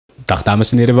Dag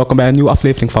dames en heren, welkom bij een nieuwe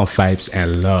aflevering van Vibes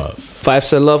and Love.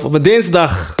 Vibes and Love op een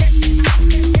dinsdag.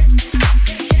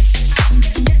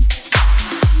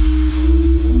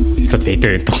 Dat weet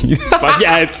je toch niet? Maakt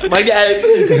niet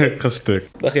uit. Gestuk.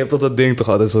 Dag, je hebt toch dat ding toch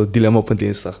altijd, zo'n dilemma op een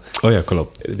dinsdag. Oh ja,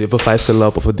 klopt. Je hebt een Vibes and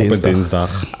Love op een dinsdag. Op een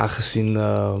dinsdag. Aangezien,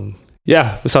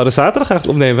 we zouden zaterdag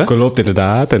eigenlijk opnemen. Klopt,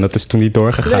 inderdaad. En dat is toen niet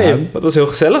doorgegaan. Nee, dat was heel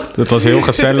gezellig. Dat was heel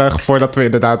gezellig voordat we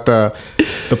inderdaad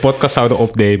de podcast zouden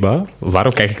opnemen.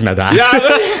 Waarom kijk ik naar daar? Ja,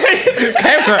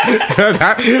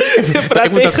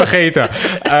 ik moet dat vergeten.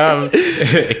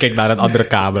 Ik keek naar een andere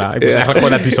camera. Ik moest eigenlijk gewoon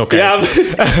naar die zo kijken.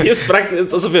 Ja, je sprak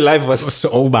het alsof je live was.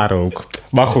 Zomaar ook.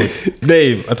 Maar goed.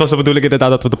 Nee, het was de bedoeling inderdaad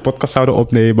dat we de podcast zouden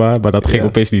opnemen. Maar dat ging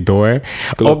opeens niet door.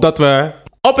 Klopt. Omdat we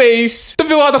opeens te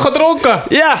veel hadden gedronken.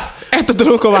 Ja. Echt te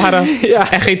dronken waren.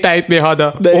 Ja. En geen tijd meer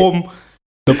hadden om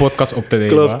de podcast op te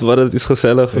nemen. Klopt, maar het is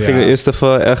gezellig. We gingen eerst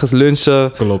even ergens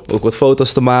lunchen. Klopt. Ook wat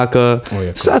foto's te maken. Oh ja,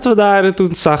 klopt. Zaten we daar en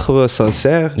toen zagen we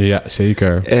Sancerre. Ja,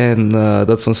 zeker. En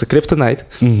dat is onze kryptonite.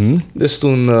 Mm-hmm. Dus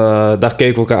toen daar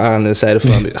keken we elkaar aan en zeiden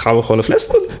van, gaan we gewoon een fles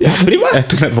doen? Ja, prima. En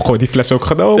toen hebben we gewoon die fles ook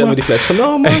genomen. Toen hebben we die fles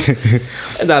genomen.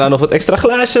 En daarna nog wat extra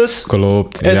glaasjes.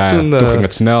 Klopt. En Ja, toen ging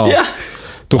het snel. Ja.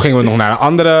 Toen gingen we nog naar een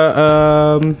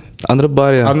Andere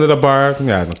bar, ja. andere bar.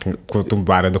 Ja, toen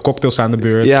waren de cocktails aan de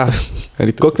beurt. Ja. En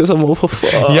die cocktails allemaal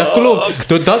opgevallen. Ja, klopt.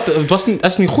 Door dat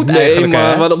is niet goed eigenlijk. maar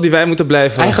hè? we hadden op die wijn moeten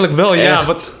blijven. Eigenlijk wel, ja. Echt.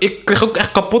 Want ik kreeg ook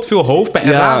echt kapot veel hoofdpijn.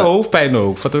 En rare hoofdpijn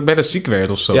ook. Wat ik bijna ziek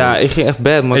werd of zo. Ja, ik ging echt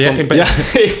bad. Maar En jij ging bad? Ja,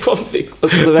 ik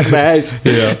was op de weg naar huis.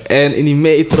 Ja. En in die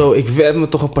metro, ik werd me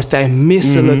toch een partij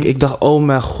misselijk. Mhm. Ik dacht, oh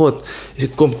mijn god. Dus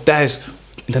ik kom thuis,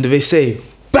 naar de wc.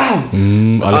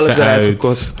 Bam! Alles eruit eruit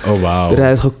gekost. Oh, wauw.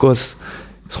 Eruit gekost.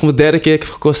 Het is gewoon de derde keer ik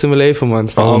heb gekost in mijn leven, man.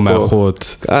 Van Oh, mijn alcohol.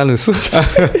 god. Anus.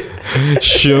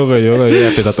 Jongen, je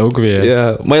hebt je dat ook weer.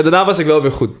 Ja, maar ja, daarna was ik wel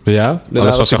weer goed. Ja? Daarna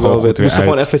Alles was er gewoon goed Ik weer moest er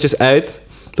gewoon uit. eventjes uit.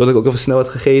 Toen had ik ook even snel wat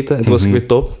gegeten. En toen was ik weer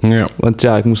top. Ja. Want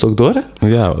ja, ik moest ook door. Hè?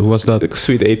 Ja, hoe was dat? Ik was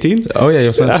Sweet 18. Oh ja, je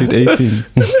was aan Sweet 18.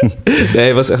 Nee,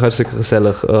 het was echt hartstikke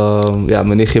gezellig.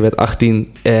 Mijn nichtje werd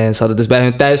 18. En ze hadden dus bij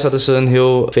hun thuis hadden ze een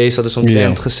heel feest. Hadden ze een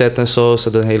tent gezet en zo. Ze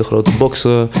hadden een hele grote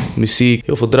boxen, muziek,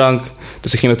 heel veel drank.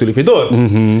 Dus ik ging natuurlijk weer door.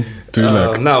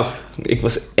 Tuurlijk. Ik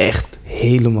was echt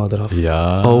helemaal eraf.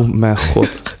 Ja. Oh mijn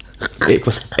god. Ik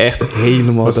was echt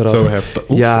helemaal Was het eraf. zo heftig?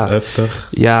 Oeps, Ja. heftig.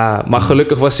 Ja, maar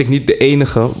gelukkig was ik niet de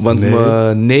enige. Want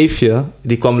mijn neefje,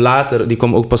 die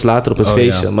kwam ook pas later op het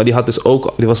feestje. Ja. Maar die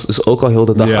was dus ook al heel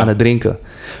de dag aan het drinken.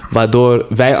 Waardoor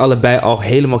wij allebei al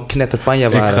helemaal knetterpanja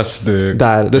waren. Ik ga stuk.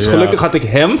 Daar. Dus gelukkig had ik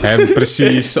hem. Hem,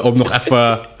 precies. Om nog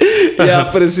even... Ja,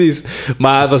 precies.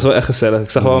 Maar het was wel echt gezellig. Ik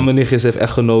zag wel, mijn nichtje heeft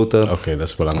echt genoten. Oké, dat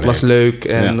is belangrijk. Het was leuk.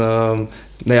 En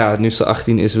nu ze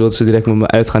 18 is, wilde ze direct met me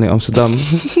uitgaan in Amsterdam.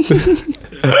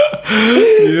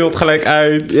 Je wilt gelijk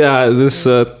uit. Ja, dus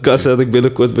Kas had ik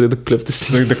binnenkort bij de club te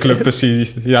zien. De club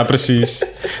precies. Ja, precies.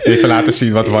 Even laten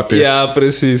zien wat is. Ja,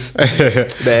 precies.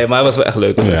 Nee, maar het was wel echt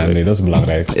leuk. Ja, nee, dat is het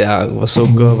belangrijkste. Ja,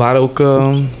 we waren ook,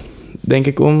 denk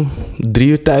ik, om 3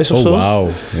 uur thuis of zo. Oh, wauw.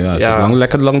 Ja, is het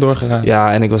lekker lang doorgegaan.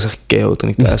 Ja, en ik was echt KO toen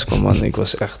ik thuis kwam, man. Ik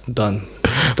was echt done.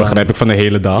 Begrijp ik van de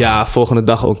hele dag. Ja, volgende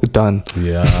dag ook done.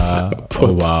 Ja,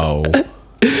 oh, wauw.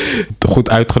 Goed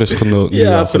uitgerust genoten.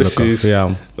 Ja, precies. Ja.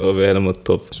 Oh, weer helemaal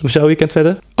top. Hoe was jouw weekend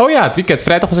verder? Oh ja, het weekend.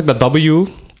 Vrijdag was ik naar W.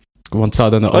 Want ze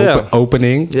hadden een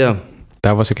opening. Ja.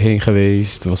 Daar was ik heen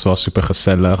geweest. Het was wel super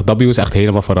gezellig. W is echt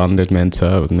helemaal veranderd,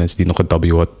 mensen. Mensen die nog het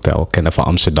W Hotel kennen van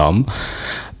Amsterdam.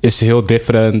 Is heel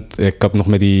different. Ik heb nog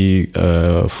met die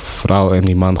vrouw en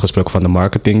die man gesproken van de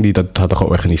marketing. Die dat hadden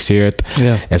georganiseerd.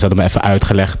 Ja. En ze hadden me even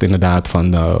uitgelegd inderdaad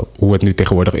van hoe het nu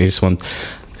tegenwoordig is. Want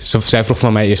zij vroeg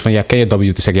van mij eerst van, ken je W?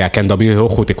 Toen zei ik, ja, ik ken W heel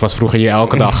goed. Ik was vroeger hier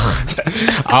elke dag.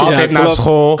 Altijd naar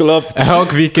school. Klopt.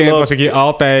 Elk weekend was ik hier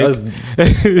altijd.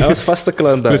 Hij was vaste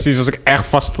klant daar. Precies, was ik echt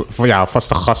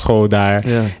vaste gast gewoon daar.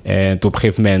 Ja. En toen op een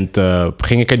gegeven moment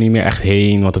ging ik er niet meer echt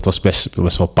heen. Want het was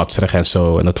best wel patserig en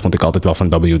zo. En dat vond ik altijd wel van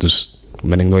W. Dus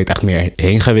ben ik nooit echt meer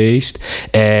heen geweest.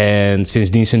 En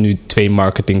sindsdien ze nu 2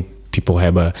 marketing people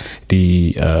hebben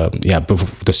die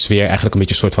de sfeer eigenlijk een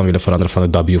beetje soort van willen veranderen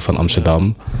van de W van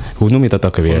Amsterdam. Hoe noem je dat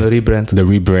ook alweer? De rebrand. De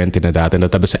rebrand, inderdaad. En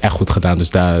dat hebben ze echt goed gedaan. Dus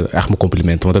daar echt mijn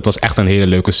complimenten. Want het was echt een hele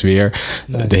leuke sfeer.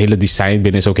 Nice. De hele design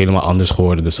binnen is ook helemaal anders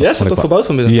geworden. Dus ja, is het ook verbouwd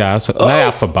van binnen? Ja,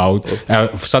 verbouwd.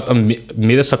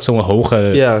 Midden zat zo'n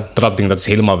hoge trapding. Dat is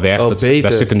helemaal weg.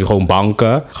 Daar zitten nu gewoon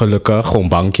banken. Gelukkig. Gewoon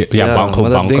bankje. Ja, gewoon maar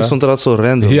dat banken. ding stond er altijd zo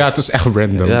random. Ja, het was echt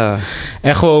random. Ja.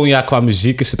 En gewoon, qua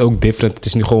muziek is het ook different. Het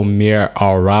is nu gewoon meer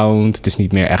allround. Het is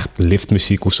niet meer echt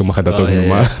liftmuziek, hoe sommigen dat ook noemen.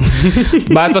 Ja.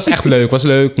 Maar het was echt leuk. Het was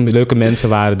leuk. Leuke mensen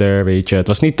waren er, weet je. Het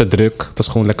was niet te druk. Het was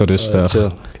gewoon lekker rustig.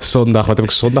 Zondag, wat heb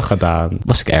ik zondag gedaan?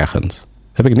 Was ik ergens?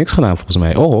 Heb ik niks gedaan volgens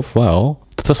mij? Oh, of wel?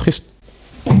 Dat was gisteren.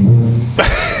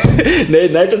 Nee,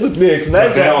 Nigel doet niks.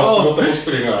 Nigel, Ze wilde goed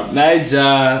springen.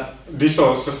 Nigel. Die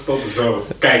ze stond zo.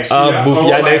 Kijk, zie je? Boef,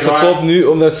 jij neemt zijn kop nu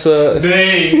omdat ze...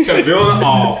 Nee, ze wilde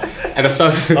al. En dan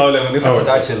zou ze... Oh nee, maar nu gaat ze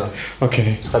daar chillen. Oké.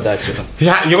 Ze gaat daar chillen.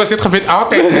 Ja, jongens, dit gebeurt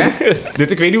altijd, hè?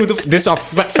 Ik weet niet hoe dit is al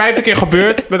 5e keer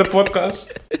gebeurd met de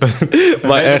podcast.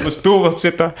 Maar echt op mijn stoel wilt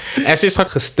zitten. En ze is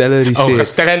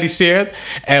gesteriliseerd.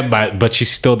 En but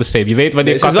she's still the same. Je weet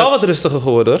wanneer... Ze is wel wat rustiger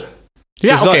geworden, hoor.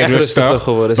 Ja, oké, rustiger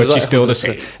geworden. But she's still the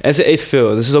same. En ze eet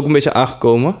veel, dus ze is ook een beetje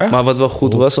aangekomen. Echt? Maar wat wel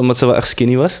goed was, omdat ze wel echt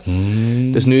skinny was.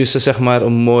 Dus nu is ze zeg maar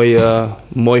een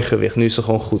mooi gewicht. Nu is ze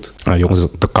gewoon goed. Nou, jongens,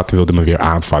 de kat wilde me weer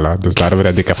aanvallen. Dus daarom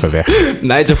red ik even weg.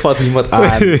 Nigel valt niemand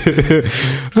aan.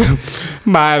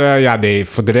 Maar ja, nee,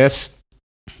 voor de rest...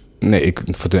 Nee,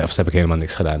 voor de rest heb ik helemaal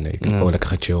niks gedaan. Nee, ik heb gewoon lekker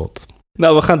gechilled.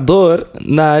 Nou, we gaan door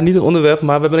naar niet een onderwerp,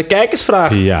 maar we hebben een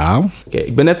kijkersvraag. Ja. Oké,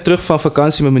 ik ben net terug van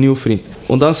vakantie met mijn nieuwe vriend.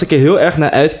 Ondanks ik er heel erg naar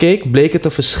uitkeek, bleek het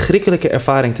een verschrikkelijke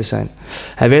ervaring te zijn.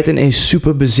 Hij werd ineens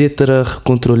super bezitterig,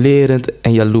 controlerend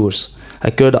en jaloers.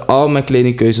 Hij keurde al mijn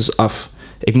kledingkeuzes af.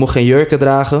 Ik mocht geen jurken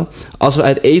dragen. Als we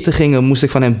uit eten gingen, moest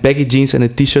ik van hem baggy jeans en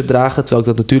een t-shirt dragen, terwijl ik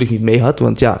dat natuurlijk niet mee had,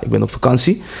 want ja, ik ben op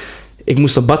vakantie. Ik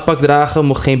moest een badpak dragen,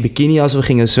 mocht geen bikini als we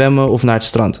gingen zwemmen of naar het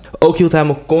strand. Ook hield hij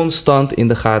me constant in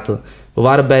de gaten. We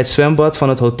waren bij het zwembad van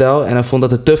het hotel en hij vond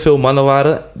dat er te veel mannen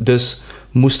waren, dus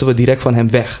moesten we direct van hem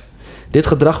weg. Dit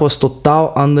gedrag was totaal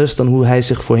anders dan hoe hij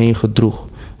zich voorheen gedroeg.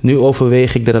 Nu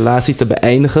overweeg ik de relatie te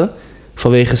beëindigen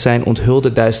vanwege zijn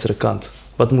onthulde duistere kant.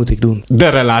 Wat moet ik doen? De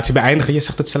relatie beëindigen, je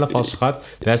zegt het zelf al, schat.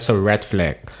 That's a red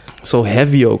flag. Zo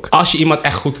heavy ook. Als je iemand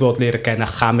echt goed wilt leren kennen,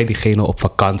 ga met diegene op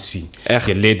vakantie. Echt?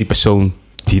 Je leert die persoon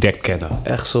direct kennen.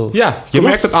 Echt zo. Ja, je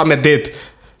merkt het al met dit.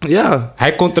 Ja.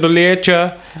 Hij controleert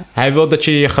je. Hij wil dat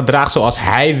je je gedraagt zoals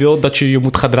hij wil dat je je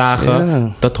moet gedragen.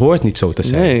 Ja. Dat hoort niet zo te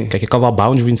zijn. Nee. Kijk, je kan wel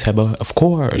boundaries hebben, of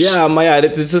course. Ja, maar ja,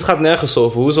 dit gaat nergens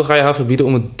over. Hoezo ga je haar verbieden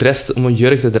om een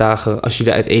jurk te dragen als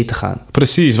jullie uit eten gaan?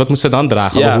 Precies, wat moet ze dan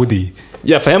dragen? Ja. Een hoodie.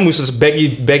 Ja, van hem moest ze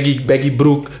baggy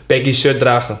broek, baggy shirt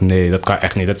dragen. Nee, dat kan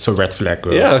echt niet. Dat is een red flag,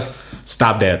 bro. Ja.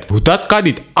 Stop that. Dat kan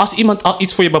niet. Als iemand al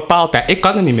iets voor je bepaalt, hè, ik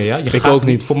kan er niet mee. Ja? Je gaat ook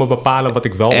niet voor me bepalen wat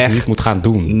ik wel of niet moet gaan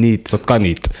doen. Niet. Dat kan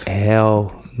niet. Hell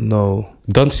no.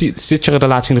 Dan zit je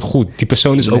relatie niet goed. Die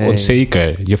persoon is ook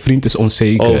onzeker. Je vriend is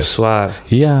onzeker. Oh, zwaar.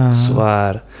 Ja.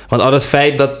 Zwaar. Want al het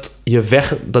feit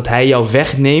dat hij jou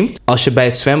wegneemt als je bij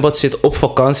het zwembad zit op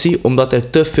vakantie, omdat er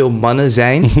te veel mannen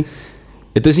zijn.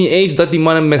 Het is niet eens dat die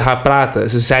mannen met haar praten.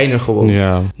 Ze zijn er gewoon.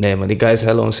 Ja. Nee, maar die guy is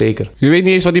hella onzeker. Je weet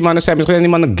niet eens wat die mannen zijn. Misschien zijn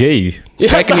die mannen gay.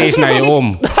 Ja, kijk niet eens naar je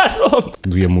om. Daarom.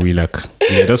 Doe je moeilijk.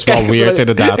 Nee, dat is wel weird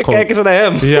inderdaad. Kijk eens naar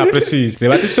hem. Ja, precies. Nee,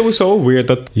 maar het is sowieso weird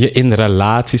dat je in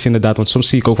relaties inderdaad... Want soms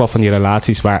zie ik ook wel van die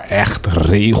relaties waar echt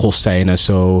regels zijn en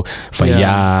zo. Van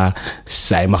ja,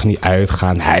 zij mag niet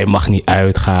uitgaan. Hij mag niet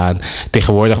uitgaan.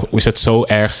 Tegenwoordig is het zo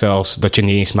erg zelfs dat je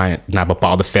niet eens maar naar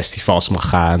bepaalde festivals mag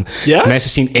gaan. Ja? Mensen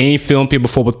zien 1 filmpje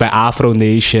bijvoorbeeld bij Afro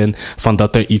Nation van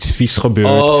dat er iets vies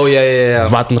gebeurt. Oh, ja.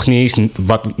 Wat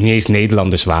niet eens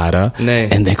Nederlanders waren. Nee.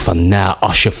 En denk van, nou,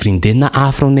 als je vriendin naar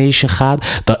Afro Nation gaat,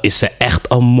 dan is ze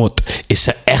echt een mot. Is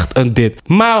ze echt een dit.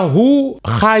 Maar hoe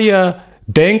ga je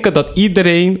denken dat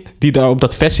iedereen die daar op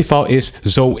dat festival is,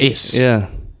 zo is? Ja.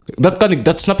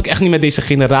 Dat snap ik echt niet met deze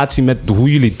generatie, met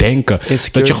hoe jullie denken.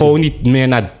 Dat je gewoon niet meer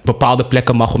naar bepaalde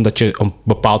plekken mag omdat je een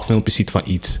bepaald filmpje ziet van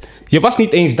iets. Je was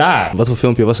niet eens daar. Wat voor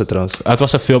filmpje was het trouwens? Het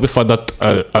was een filmpje van dat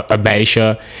een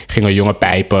meisje ging een jongen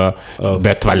pijpen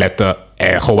bij toiletten.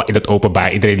 Gewoon in het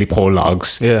openbaar. Iedereen liep gewoon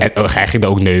langs. Yeah. En hij ging er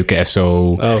ook neuken en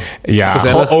zo. Oh. Ja,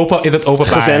 gezellig. Gewoon open in het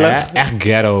openbaar. Gezellig. Hè? Echt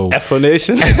ghetto.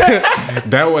 Affirmation.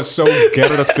 Dat was zo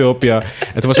ghetto, dat filmpje.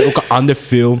 En toen was er ook een ander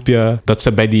filmpje. Dat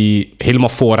ze bij die helemaal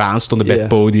vooraan stonden bij het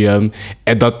podium.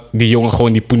 En dat die jongen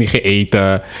gewoon die poenie ging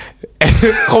eten.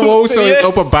 Gewoon zo in het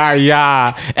openbaar.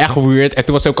 Ja, echt weird. En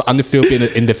toen was er ook een ander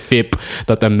filmpje in de VIP.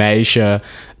 Dat een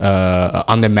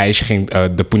ander meisje ging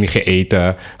de poenie ging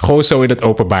eten. Gewoon zo in het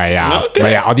openbaar, ja. Okay.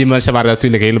 Maar ja, al die mensen waren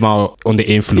natuurlijk helemaal onder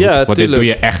invloed. Ja, want dit doe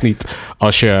je echt niet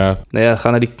als je... Nou ja,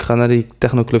 ga naar die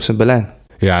technoclubs in Berlijn.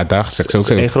 Ja, daar seks ook.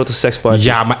 Een grote seksparty.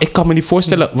 Ja, maar ik kan me niet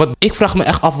voorstellen. Ik vraag me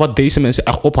echt af wat deze mensen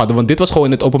echt op hadden. Want dit was gewoon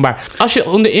in het openbaar. Als je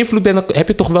onder invloed bent, dan heb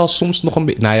je toch wel soms nog een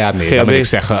beetje... Nou ja, nee, dat moet ik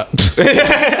zeggen.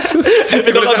 Heb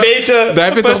je nog een beetje... Daar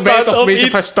heb je toch een beetje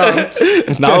verstand.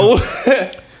 Nou...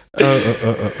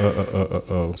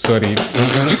 Sorry.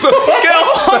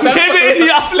 Wat midden in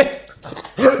die aflevering.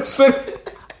 Sorry.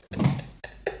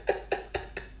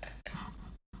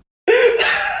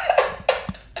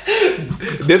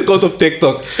 Dit komt op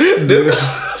TikTok.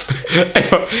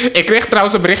 Ik kreeg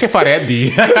trouwens een berichtje van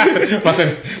Randy.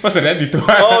 was een Randy toen. Oh,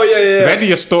 ja. Randy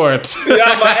is stoort.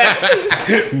 Ja, maar echt.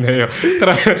 Nee,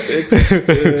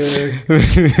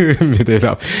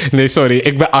 joh. Nee, sorry.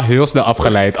 Ik ben al heel snel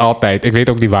afgeleid. Altijd. Ik weet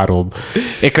ook niet waarom.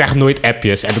 Ik krijg nooit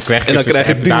appjes. En dan krijg ik dus een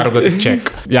app daarom dat ik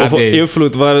check. Ja, of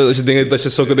invloed als je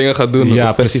zulke dingen gaat doen ja,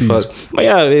 op festivals. Maar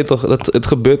ja, weet je toch. Het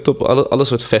gebeurt op alle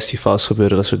soort festivals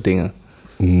gebeuren dat soort dingen.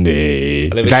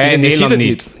 Nee. Alleen, in Nederland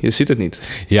niet. Je ziet het niet.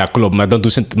 Ja, klopt. Maar, dan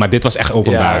doen ze maar dit was echt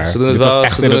openbaar. Ja, ze doen het dit wel, was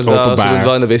echt ze in doen het het wel, openbaar. ze doen het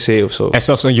wel in de wc of zo. En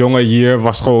zelfs een jongen hier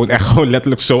was gewoon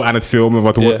letterlijk zo aan het filmen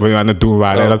wat we aan het doen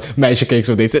waren. Oh. En dat meisje keek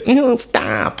zo deze.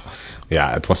 Stop. Ja,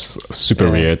 het was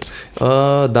super weird.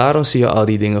 Daarom zie je al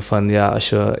die dingen van... Ja,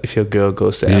 if your girl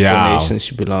goes to affirmations,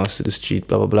 she belongs to the street,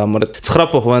 bla bla bla. Maar het is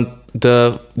grappig, want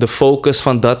de focus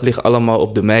van dat ligt allemaal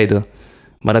op de meiden.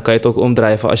 Maar dan kan je het ook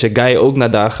omdraaien. Van als je guy ook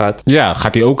naar daar gaat... Ja,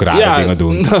 gaat hij ook rare dingen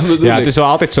doen. Ja, het is wel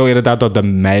altijd zo inderdaad dat de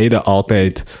meiden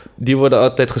altijd... Die worden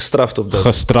altijd gestraft op dat.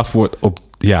 Gestraft wordt op...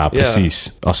 Ja, precies.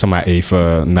 Ja. Als ze maar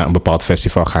even naar een bepaald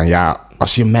festival gaan. Ja,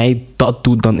 als je mij dat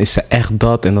doet, dan is ze echt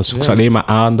dat. En dan zoekt ze alleen maar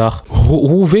aandacht.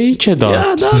 Hoe weet je dat?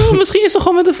 Ja, daarom, misschien is ze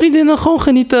gewoon met een vriendin en gewoon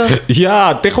genieten.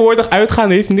 Ja, tegenwoordig uitgaan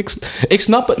heeft niks... Ik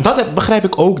snap het, dat begrijp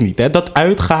ik ook niet. Hè? Dat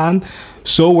uitgaan...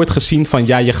 Zo wordt gezien van,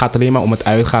 ja, je gaat alleen maar om het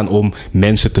uitgaan om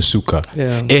mensen te zoeken. Ja.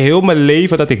 In heel mijn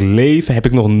leven dat ik leef, heb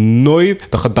ik nog nooit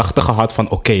de gedachte gehad van,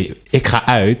 oké, ik ga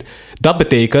uit. Dat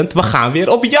betekent, we gaan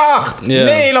weer op jacht. Ja.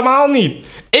 Nee, helemaal niet.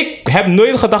 Ik heb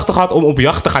nooit de gedachte gehad om op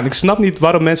jacht te gaan. Ik snap niet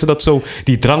waarom mensen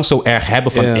die drang zo erg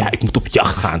hebben van, ja, ik moet op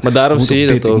jacht gaan. Maar daarom zie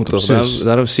je dat ook toch.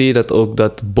 Daarom zie je dat ook,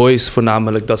 dat boys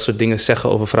voornamelijk dat soort dingen zeggen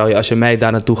over vrouwen. Ja, als je mij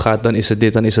daar naartoe gaat, dan is het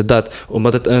dit, dan is het dat.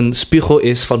 Omdat het een spiegel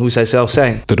is van hoe zij zelf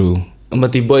zijn. True.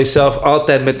 Omdat die boys zelf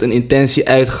altijd met een intentie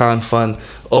uitgaan van...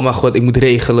 Oh mijn god, ik moet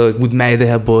regelen, ik moet meiden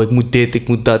hebben, ik moet dit, ik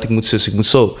moet dat, ik moet zus, ik moet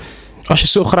zo. Als je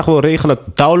zo graag wil regelen,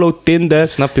 download Tinder.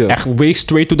 Snap je? Echt way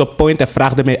straight to the point en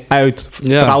vraag ermee uit.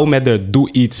 Ja. Trouw met haar,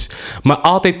 doe iets. Maar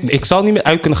altijd, ik zal niet meer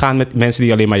uit kunnen gaan met mensen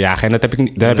die alleen maar jagen. En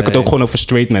daar heb ik het ook gewoon over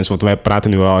straight mensen. Want wij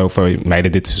praten nu al over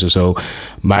meiden, dit is zo.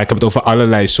 Maar ik heb het over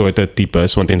allerlei soorten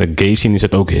types. Want in de gay scene is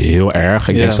het ook heel erg.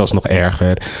 Ik denk zelfs nog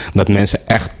erger. Dat mensen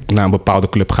echt naar een bepaalde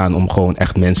club gaan om gewoon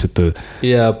echt mensen te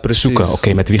zoeken.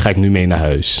 Oké, met wie ga ik nu mee naar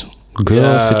huis?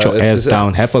 Girl, sit your ass down.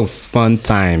 Echt... Have a fun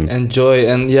time. Enjoy.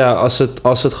 En ja,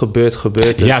 als het gebeurt,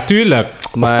 gebeurt het. Ja, tuurlijk.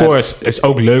 Of course. Is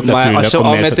ook leuk natuurlijk. Maar als je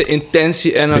al met de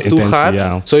intentie er naartoe gaat...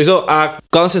 Ja. Sowieso,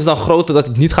 kans is dan groter dat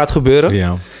het niet gaat gebeuren.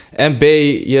 Ja. En B,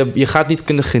 je gaat niet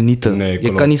kunnen genieten. Nee,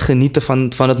 je kan niet genieten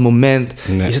van het moment.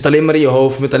 Nee. Je zit alleen maar in je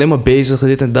hoofd. Je bent alleen maar bezig,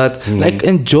 dit en dat. Like,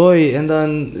 enjoy. En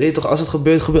dan, weet je toch, als het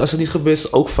gebeurt. Als het niet gebeurt, is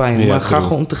het ook fijn. Ja, maar ga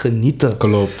gewoon om te genieten.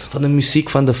 Klopt. Van de muziek,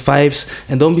 van de vibes.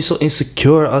 En don't be so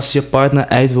insecure als je partner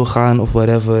uit wil gaan of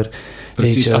whatever.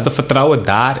 Precies, als de vertrouwen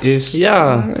daar is,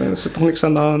 is er toch niks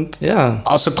aan de hand. Ja.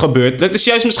 Als het gebeurt, dat is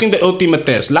juist misschien de ultieme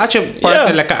test. Laat je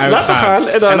partner lekker uitgaan.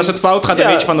 En als het fout gaat, dan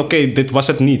weet je van oké, dit was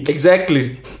het niet.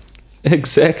 Exactly.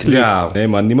 Ja, nee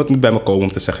man, niemand moet bij me komen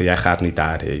om te zeggen, jij gaat niet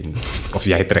daarheen. Of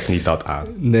jij trekt niet dat aan.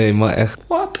 Nee, maar echt.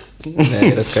 Wat?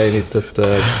 Nee, dat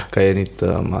kan je niet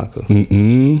maken.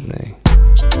 Nee.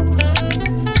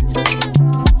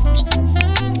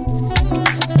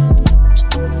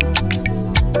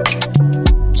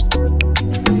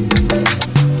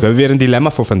 We hebben weer een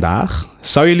dilemma voor vandaag.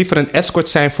 Zou je liever een escort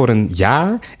zijn voor een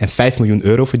jaar en 5 miljoen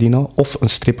euro verdienen... of een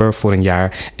stripper voor een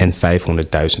jaar en 500.000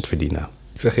 verdienen?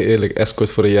 Ik zeg je eerlijk,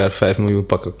 escort voor een jaar 5 miljoen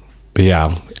pakken. Ja,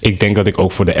 ik denk dat ik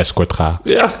ook voor de escort ga.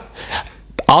 Ja.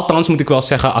 Althans moet ik wel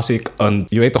zeggen, als ik een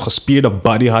gespierde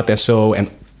body had en zo... en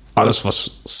alles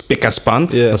was spik en span,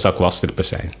 dan zou ik wel stripper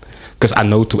zijn. Because I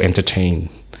know to entertain.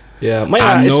 Ja, maar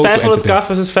ja, is 500k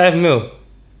versus 5 mil.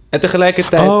 En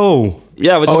tegelijkertijd...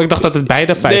 ik dacht dat het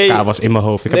beide 5k was in mijn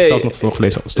hoofd. Ik heb het zelfs nog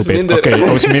voorgelezen.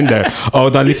 Oké, is minder.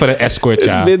 Dan liever een escort,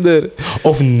 ja. Is minder.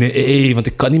 Of nee, want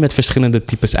ik kan niet met verschillende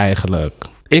types eigenlijk.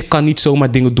 Ik kan niet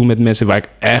zomaar dingen doen met mensen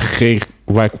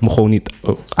waar ik me gewoon niet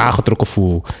aangetrokken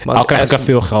voel. Al krijg ik er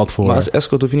veel geld voor. Maar als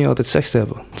escort hoef je niet altijd seks te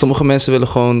hebben. Sommige mensen willen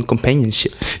gewoon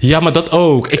companionship. Ja, maar dat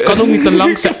ook. Ik kan ook niet te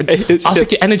lang zijn. Als ik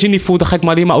je energy niet voel, dan ga ik me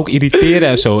alleen maar ook irriteren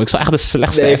en zo. Ik zal echt de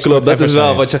slechtste escort klopt. Dat is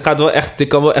wel, want je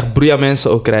kan wel echt broeia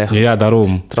mensen ook krijgen. Ja,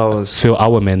 daarom. Trouwens. Veel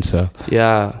oude mensen.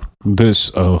 Ja.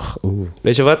 Dus,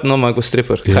 Weet je wat? Maar ik word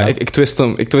stripper. Ja. Ik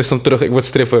twist hem terug. Ik word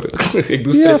stripper. Ik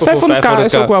doe stripper voor 500k.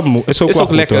 Is ook wel is ook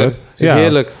goed, lekker. Hoor. Is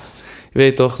heerlijk. Je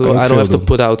weet toch? I don't have to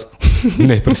put out.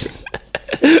 Nee, precies.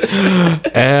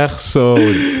 Echt zo.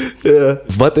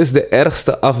 Wat is de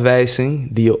ergste afwijzing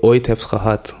die je ooit hebt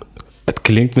gehad? Het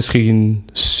dat klinkt misschien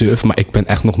suf, maar ik ben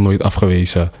echt nog nooit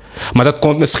afgewezen. Maar dat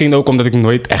komt misschien ook omdat ik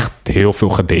nooit echt heel veel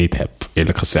gedate heb,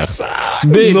 eerlijk gezegd.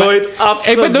 Nooit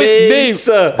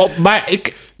afgewezen. Maar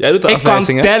ik Jij doet de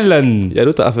afwijzingen. kan tellen. Jij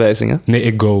doet de afwijzingen. Nee,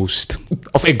 ik ghost.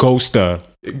 Of ik ghostte.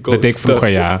 Dat deed ik vroeger,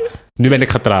 ja. Nu ben ik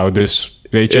getrouwd, dus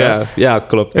weet je. Ja,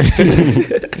 klopt.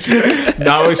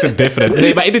 Nou is het different.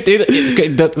 Nee, maar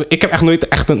ik heb echt nooit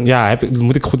echt een... Ja,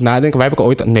 moet ik goed nadenken. Waar heb ik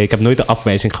ooit... Nee, ik heb nooit een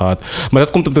afwijzing gehad. Maar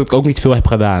dat komt omdat ik ook niet veel heb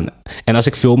gedaan. En als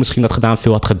ik veel misschien had gedaan,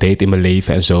 veel had gedate in mijn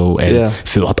leven en zo. En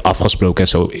veel had afgesproken en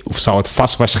zo. Zou het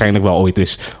vast waarschijnlijk wel ooit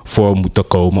eens voor moeten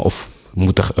komen of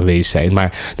moeten geweest zijn.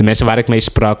 Maar de mensen waar ik mee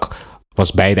sprak,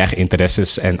 was beide eigen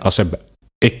interesses. En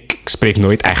ik spreek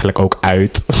nooit eigenlijk ook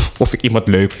uit of ik iemand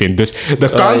leuk vind. Dus de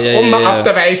kans om me af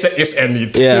te wijzen is er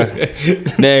niet. Ja.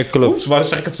 Nee, klopt. Oeps, waarom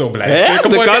zeg ik het zo blij?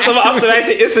 De kans om me af te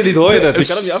wijzen is er niet, hoor je dat? Ik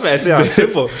kan hem niet afwijzen, ja,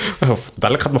 simpel.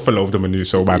 Dadelijk gaat mijn verloofde me nu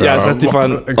zomaar... Ja, zegt hij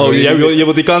van, je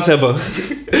wilt die kans hebben.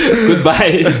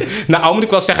 Goodbye. Nou, al moet ik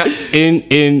wel zeggen,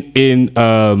 in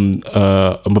een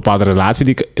bepaalde relatie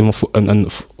die ik...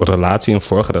 Een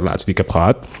vorige relatie die ik heb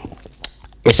gehad,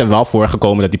 is er wel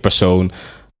voorgekomen dat die persoon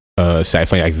zei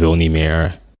van, ja, ik wil niet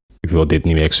meer. Ik wil dit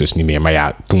niet meer, ik zus niet meer. Maar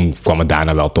ja, toen kwam het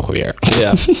daarna wel toch weer.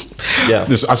 Ja.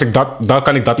 Dus dan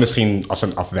kan ik dat misschien als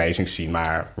een afwijzing zien.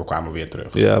 Maar we kwamen weer terug.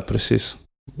 Ja, precies.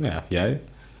 Ja, jij?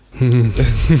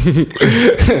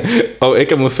 Ik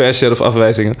heb mijn fair share of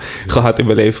afwijzingen gehad in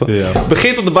mijn leven. Ja.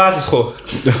 Begint op de basisschool.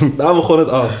 Daar begon het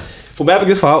al. Voor mij heb ik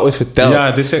dit verhaal ooit verteld.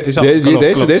 Ja, deze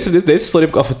story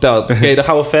heb ik al verteld. Oké, dan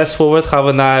gaan we fast forward. Gaan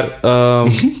we naar...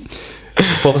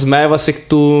 volgens mij was ik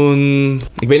toen...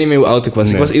 Ik weet niet meer hoe oud ik was.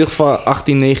 Nee. Ik was in ieder geval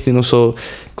 18, 19 of zo.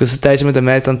 Ik was een tijdje met een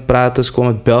meid aan het praten. Ze kwam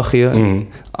uit België.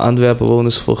 Antwerpen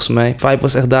wonen ze volgens mij. Vibe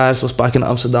was echt daar. Ze was een paar keer naar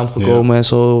Amsterdam gekomen en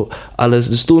zo. Alles.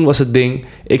 Dus toen was het ding.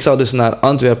 Ik zou dus naar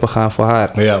Antwerpen gaan voor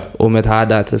haar. Ja. Om met haar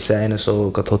daar te zijn en zo.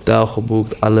 Ik had hotel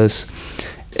geboekt, alles.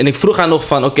 En ik vroeg haar nog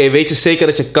van... Oké, weet je zeker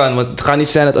dat je kan? Want het gaat niet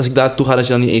zijn dat als ik daar toe ga... dat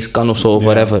je dan niet eens kan of zo, of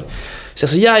whatever. Ze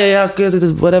zei ja,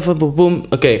 whatever, boom.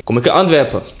 Oké, kom ik in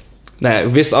Antwerpen. Nou ja,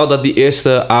 ik wist al dat die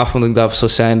eerste avond ik daar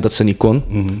zou zijn, dat ze niet kon.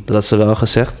 Dat had ze wel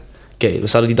gezegd. Oké, we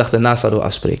zouden die dag daarna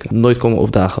afspreken. Nooit komen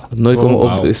opdagen. Nooit komen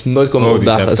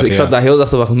opdagen. Dus ik zat daar heel de dag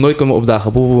te wachten. Nooit komen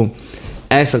opdagen. Boom.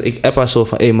 Eindstand, ik app haar zo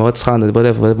van... Hé, maar wat is gaande?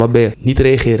 Whatever, wat ben je? Niet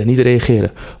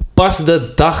reageren. Pas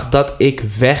de dag dat ik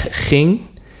wegging...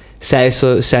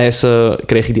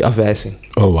 kreeg ik die afwijzing.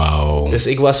 Oh, wauw. Dus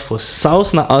ik was voor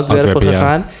saus naar Antwerpen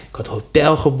gegaan. Ja. Ik had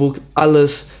hotel geboekt,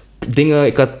 alles... Dingen,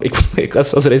 ik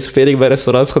had als reservering bij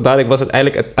restaurants gedaan. Ik was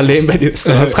uiteindelijk alleen bij die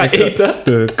restaurants gaan eten.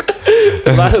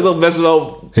 Er waren nog best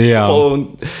wel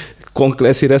gewoon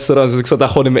classy restaurants. Dus ik zat daar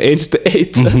gewoon in mijn eentje te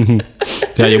eten.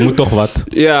 Ja, je moet toch wat.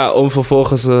 Ja, om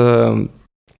vervolgens een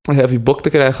heavy bok te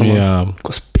krijgen, man. Ja. Ik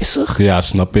was pissig. Ja,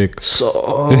 snap ik. Zo.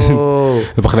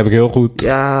 Dat begrijp ik heel goed.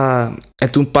 Ja.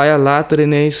 En toen een paar jaar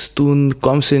later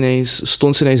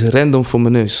stond ze ineens random voor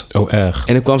mijn neus. Oh, echt?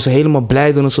 En dan kwam ze helemaal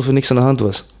blij doen alsof er niks aan de hand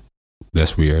was.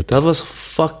 That's weird. Dat was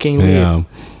fucking weird. Ja.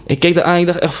 Ik keek daar aan en ik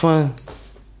dacht echt van...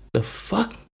 The fuck?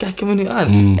 Kijk je me nu aan?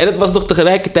 En het was nog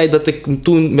tegelijkertijd dat ik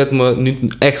toen met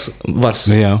mijn ex was.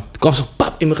 Ja. Toen kwam ze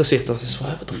pap in mijn gezicht. Dat is van,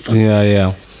 what the fuck?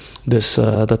 Ja. Dus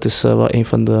dat is wel een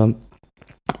van de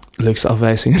leukste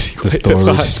afwijzingen die ik ooit heb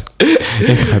gehad.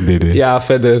 Ik ga dit in. Ja,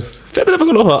 verder heb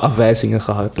ik nog wel afwijzingen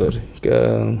gehad, hoor.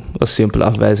 Was simpele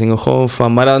afwijzingen. Gewoon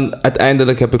van... Maar dan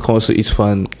uiteindelijk heb ik gewoon zoiets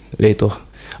van... Weet toch...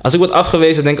 Als ik word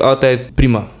afgewezen, denk ik altijd...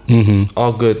 Prima.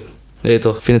 All good. Weet je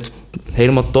toch? Ik vind het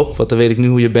helemaal top. Want dan weet ik nu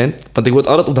hoe je bent. Want ik word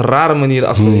altijd op de rare manier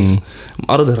afgewezen.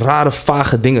 Altijd rare,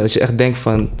 vage dingen. Dat je echt denkt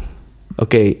van...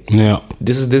 Oké,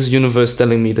 this universe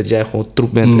telling me dat jij gewoon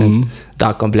troep bent en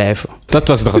daar kan blijven. Dat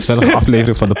was de gezellige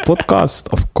aflevering van de podcast.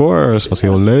 Of course, was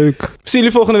heel leuk. Zie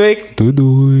jullie volgende week.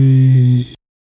 Doei.